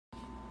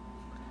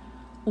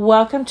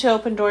Welcome to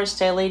Open Doors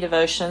Daily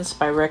Devotions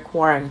by Rick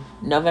Warren,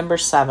 November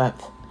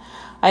 7th.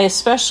 I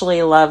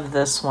especially love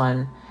this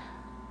one.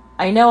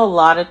 I know a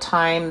lot of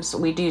times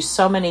we do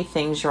so many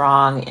things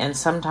wrong, and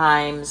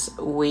sometimes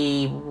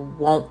we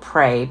won't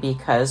pray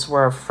because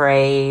we're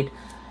afraid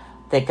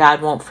that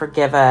God won't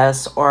forgive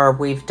us, or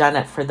we've done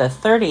it for the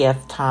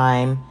 30th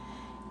time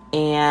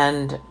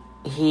and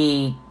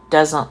He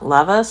doesn't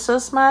love us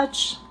as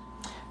much.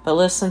 But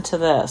listen to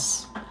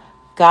this.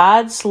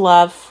 God's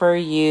love for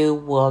you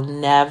will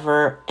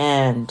never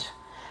end.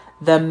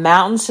 The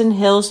mountains and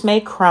hills may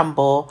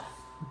crumble,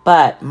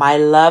 but my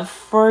love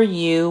for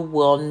you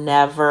will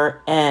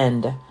never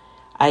end.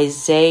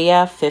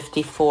 Isaiah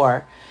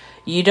 54.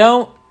 You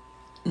don't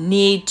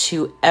need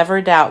to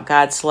ever doubt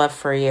God's love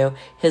for you.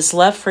 His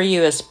love for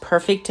you is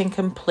perfect and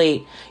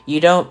complete. You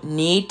don't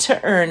need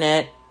to earn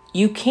it.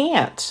 You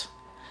can't.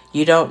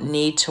 You don't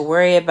need to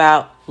worry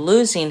about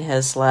losing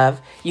His love.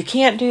 You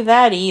can't do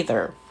that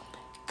either.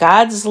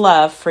 God's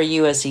love for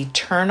you is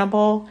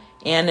eternal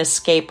and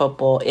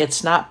inescapable.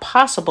 It's not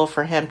possible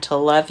for Him to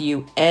love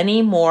you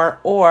any more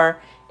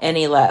or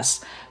any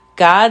less.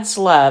 God's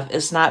love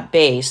is not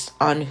based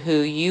on who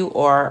you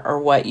are or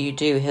what you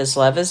do. His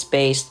love is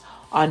based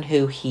on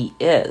who He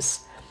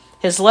is.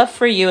 His love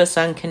for you is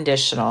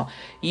unconditional.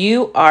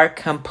 You are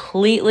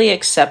completely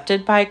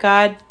accepted by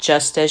God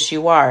just as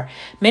you are.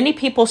 Many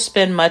people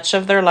spend much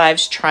of their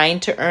lives trying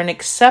to earn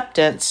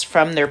acceptance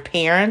from their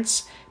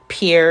parents,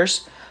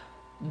 peers,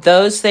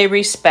 those they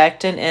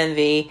respect and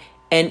envy,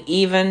 and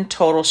even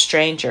total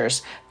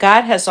strangers.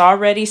 God has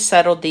already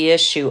settled the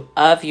issue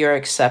of your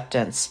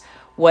acceptance.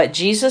 What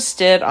Jesus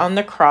did on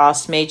the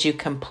cross made you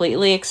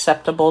completely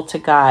acceptable to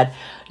God.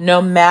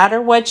 No matter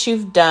what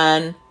you've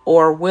done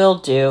or will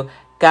do,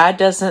 God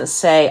doesn't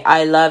say,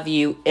 I love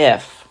you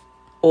if,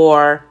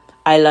 or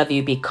I love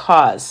you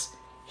because.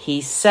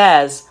 He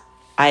says,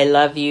 I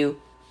love you,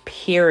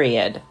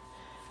 period.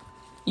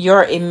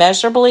 You're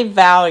immeasurably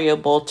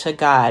valuable to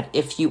God.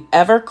 If you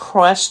ever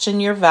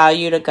question your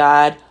value to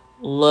God,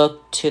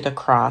 look to the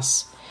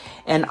cross.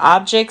 An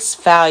object's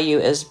value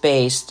is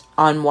based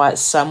on what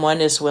someone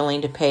is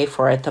willing to pay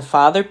for it. The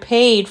Father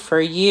paid for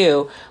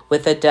you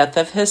with the death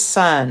of His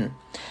Son.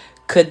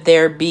 Could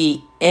there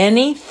be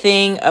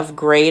anything of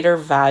greater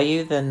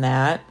value than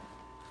that?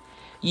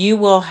 You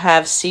will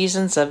have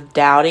seasons of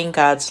doubting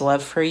God's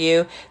love for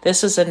you.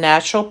 This is a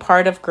natural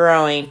part of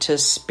growing to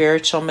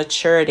spiritual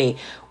maturity.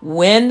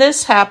 When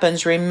this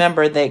happens,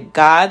 remember that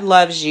God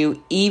loves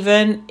you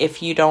even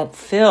if you don't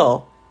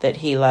feel that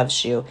He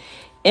loves you.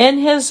 In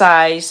His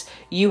eyes,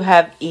 you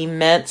have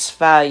immense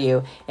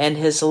value, and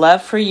His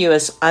love for you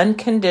is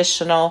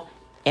unconditional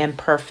and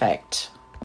perfect.